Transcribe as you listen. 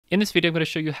In this video, I'm going to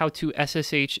show you how to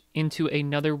SSH into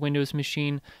another Windows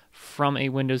machine from a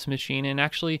Windows machine. And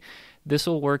actually, this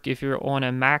will work if you're on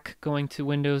a Mac going to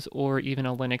Windows or even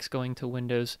a Linux going to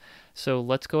Windows. So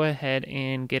let's go ahead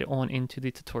and get on into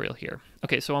the tutorial here.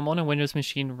 Okay, so I'm on a Windows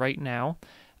machine right now.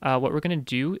 What we're going to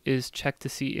do is check to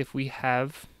see if we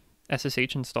have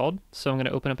SSH installed. So I'm going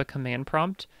to open up a command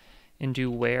prompt and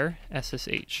do where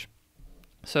SSH.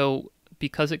 So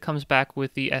because it comes back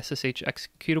with the SSH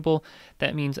executable,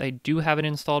 that means I do have it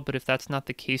installed, but if that's not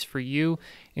the case for you,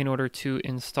 in order to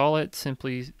install it,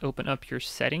 simply open up your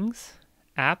settings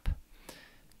app,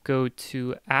 go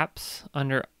to apps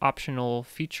under optional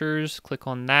features, click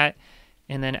on that,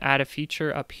 and then add a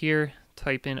feature up here,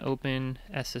 type in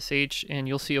OpenSSH, and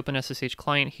you'll see OpenSSH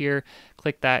client here,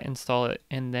 click that, install it,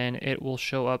 and then it will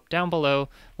show up down below,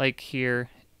 like here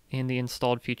in the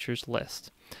installed features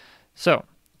list. So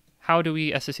how do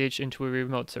we SSH into a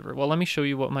remote server? Well, let me show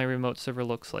you what my remote server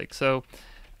looks like. So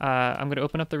I'm going to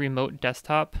open up the remote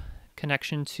desktop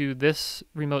connection to this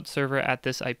remote server at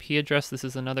this IP address. This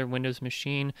is another Windows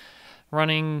machine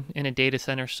running in a data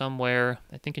center somewhere,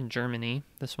 I think in Germany,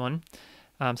 this one.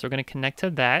 So we're going to connect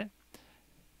to that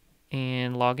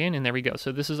and log in, and there we go.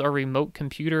 So this is our remote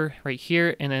computer right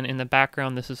here, and then in the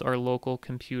background, this is our local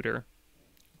computer.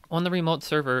 On the remote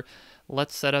server,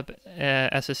 let's set up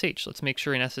SSH. Let's make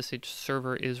sure an SSH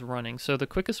server is running. So the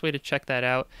quickest way to check that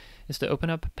out is to open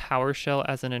up PowerShell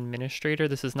as an administrator.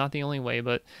 This is not the only way,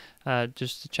 but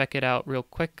just to check it out real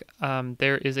quick,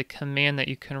 there is a command that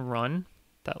you can run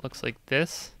that looks like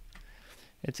this.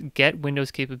 It's get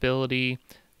Windows capability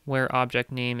where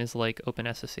object name is like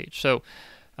OpenSSH. So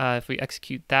if we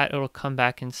execute that, it'll come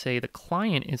back and say the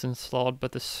client is installed,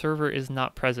 but the server is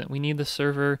not present. We need the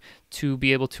server to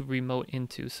be able to remote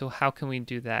into. So how can we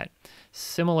do that?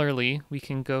 Similarly, we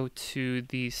can go to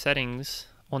the settings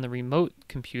on the remote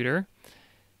computer,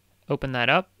 open that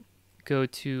up, go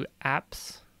to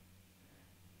apps,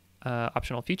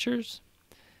 optional features,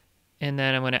 and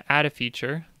then I'm going to add a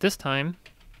feature. This time,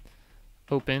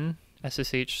 open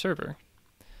SSH server.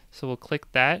 So we'll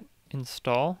click that,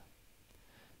 install.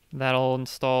 That'll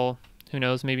install, who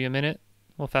knows, maybe a minute.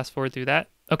 We'll fast forward through that.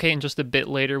 Okay, and just a bit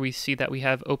later, we see that we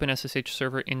have OpenSSH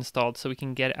server installed, so we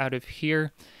can get out of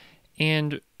here.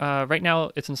 And right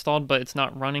now it's installed, but it's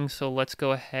not running, so let's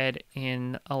go ahead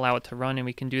and allow it to run, and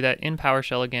we can do that in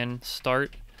PowerShell again.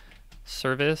 Start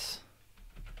service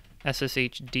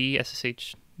SSHD,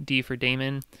 SSHD for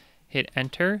daemon, hit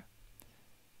enter,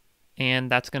 and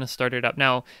that's going to start it up.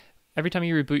 Now, every time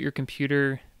you reboot your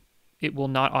computer, it will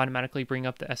not automatically bring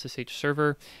up the SSH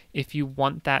server. If you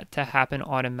want that to happen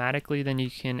automatically, then you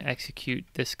can execute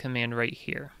this command right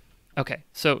here. Okay,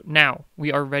 so now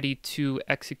we are ready to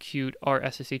execute our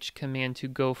SSH command to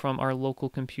go from our local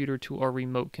computer to our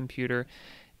remote computer.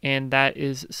 And that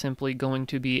is simply going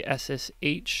to be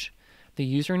SSH,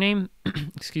 the username,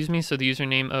 excuse me, so the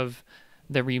username of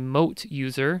the remote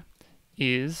user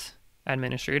is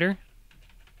administrator.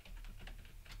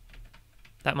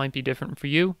 That might be different for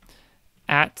you.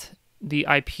 At the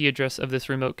IP address of this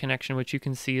remote connection, which you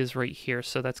can see is right here.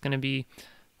 So that's going to be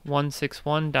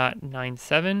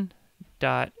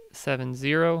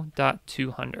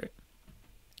 161.97.70.200.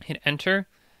 Hit enter,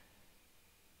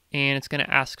 and it's going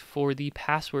to ask for the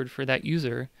password for that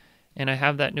user. And I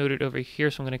have that noted over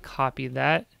here, so I'm going to copy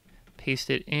that, paste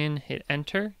it in, hit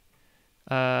enter.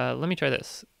 Let me try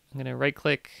this. I'm going to right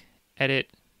click,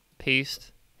 edit,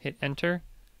 paste, hit enter.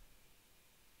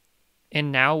 And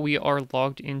now we are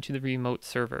logged into the remote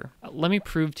server. Let me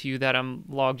prove to you that I'm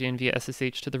logged in via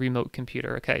SSH to the remote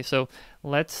computer. Okay, so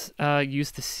let's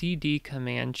use the cd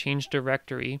command, change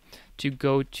directory, to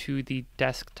go to the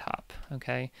desktop.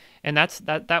 Okay, and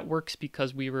that works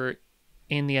because we were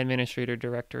in the administrator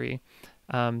directory,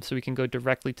 so we can go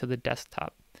directly to the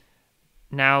desktop.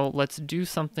 Now let's do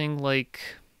something like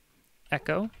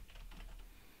echo.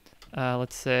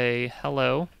 Let's say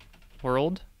hello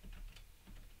world.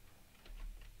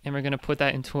 And we're going to put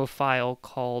that into a file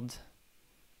called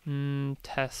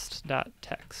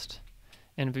test.txt.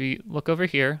 And if we look over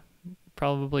here,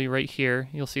 probably right here,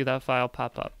 you'll see that file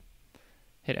pop up.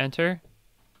 Hit enter.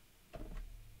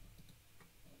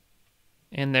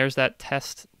 And there's that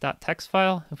test.txt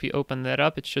file. If we open that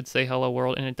up, it should say hello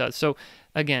world, and it does. So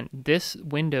again, this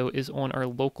window is on our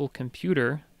local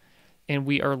computer, and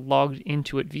we are logged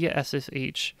into it via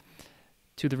SSH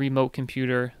to the remote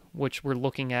computer, which we're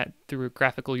looking at through a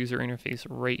graphical user interface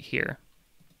right here.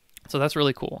 So that's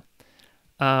really cool.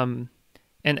 And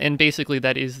basically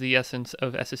that is the essence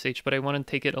of SSH, but I want to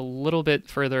take it a little bit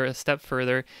further, a step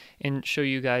further, and show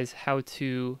you guys how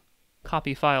to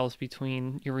copy files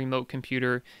between your remote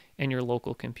computer and your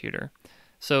local computer.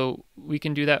 So we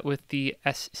can do that with the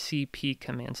scp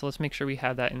command. So let's make sure we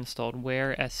have that installed.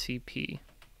 Where scp.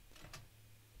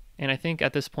 And I think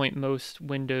at this point, most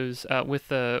Windows with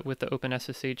the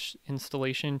OpenSSH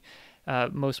installation,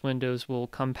 most Windows will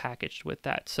come packaged with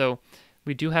that. So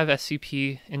we do have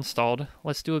scp installed.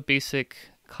 Let's do a basic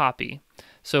copy.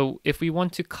 So if we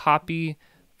want to copy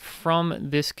from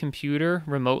this computer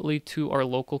remotely to our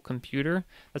local computer,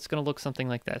 that's going to look something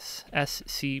like this.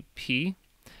 scp.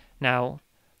 Now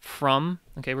from,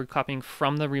 okay, we're copying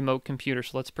from the remote computer,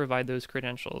 so let's provide those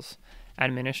credentials.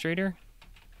 Administrator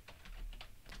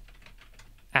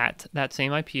at that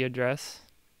same IP address.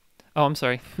 Oh, I'm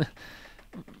sorry.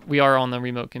 We are on the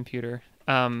remote computer.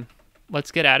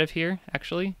 Let's get out of here,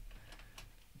 actually,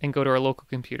 and go to our local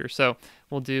computer. So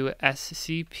we'll do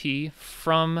scp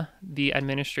from the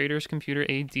administrator's computer,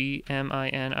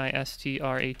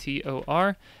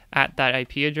 administrator, at that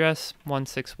IP address,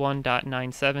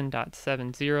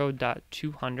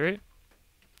 161.97.70.200.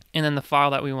 And then the file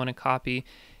that we want to copy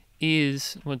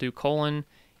is, we'll do colon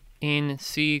in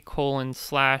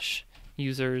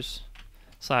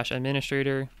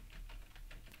c:/users/administrator.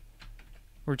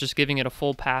 We're just giving it a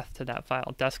full path to that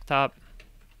file, desktop,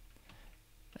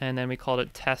 and then we called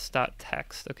it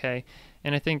test.txt, okay?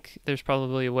 And I think there's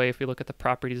probably a way, if we look at the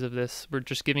properties of this, we're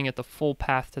just giving it the full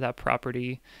path to that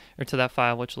property, or to that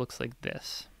file, which looks like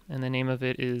this. And the name of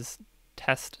it is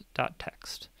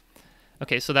test.txt.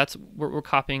 Okay, so that's what we're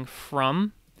copying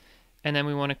from, and then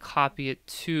we want to copy it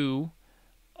to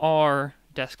our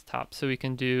desktop. So we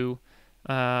can do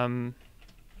to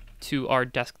our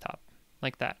desktop,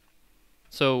 like that.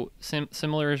 So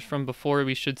similar from before,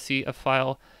 we should see a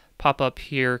file pop up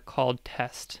here called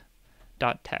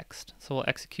test.txt. So we'll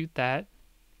execute that.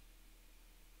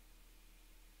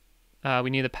 We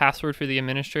need the password for the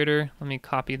administrator. Let me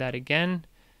copy that again.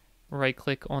 Right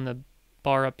click on the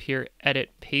bar up here,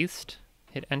 edit, paste,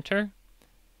 hit enter.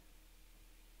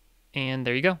 And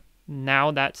there you go.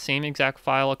 Now that same exact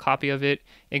file, a copy of it,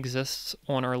 exists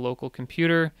on our local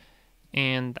computer,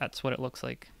 and that's what it looks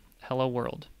like. Hello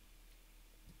world.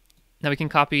 Now we can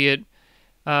copy it.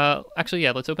 Actually,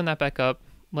 yeah, let's open that back up.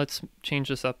 Let's change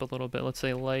this up a little bit. Let's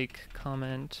say like,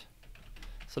 comment,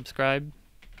 subscribe,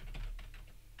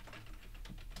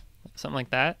 something like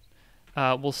that.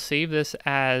 We'll save this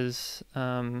as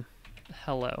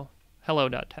hello.txt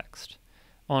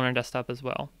on our desktop as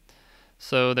well.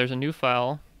 So there's a new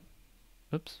file.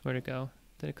 Oops, where'd it go?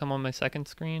 Did it come on my second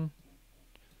screen?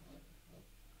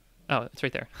 Oh, it's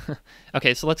right there.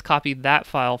 Okay, so let's copy that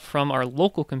file from our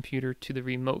local computer to the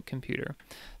remote computer.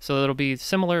 So it'll be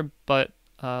similar, but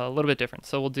a little bit different.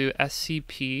 So we'll do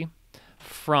scp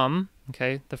from,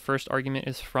 okay, the first argument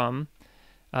is from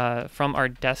our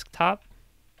desktop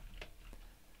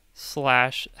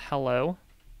 /hello.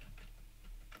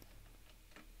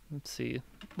 Let's see.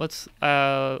 Let's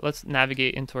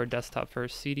navigate into our desktop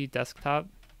first. cd desktop.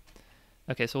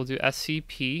 Okay, so we'll do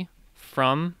scp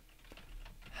from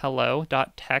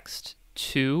hello.txt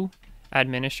to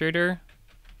administrator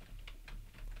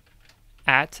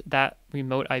at that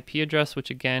remote IP address, which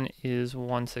again is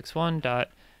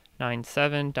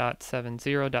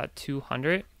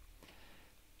 161.97.70.200.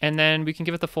 And then we can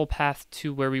give it the full path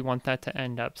to where we want that to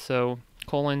end up. So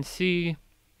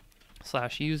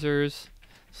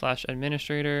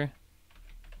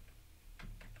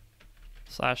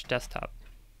c/users/administrator/desktop.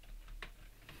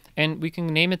 And we can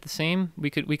name it the same. We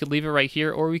could leave it right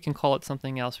here, or we can call it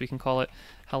something else. We can call it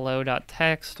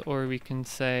hello.txt, or we can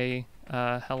say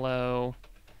hello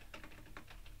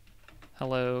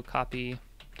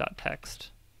copy.txt.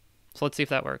 So let's see if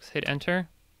that works. Hit enter.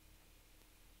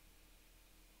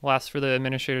 We'll ask for the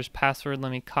administrator's password.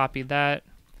 Let me copy that.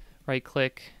 Right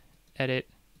click, edit,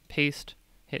 paste,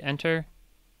 hit enter.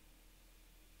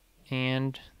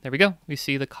 And there we go. We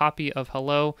see the copy of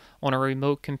hello on a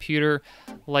remote computer.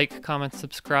 Like, comment,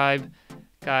 subscribe.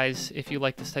 Guys, if you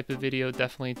like this type of video,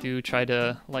 definitely do try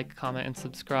to like, comment, and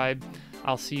subscribe.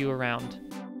 I'll see you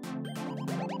around.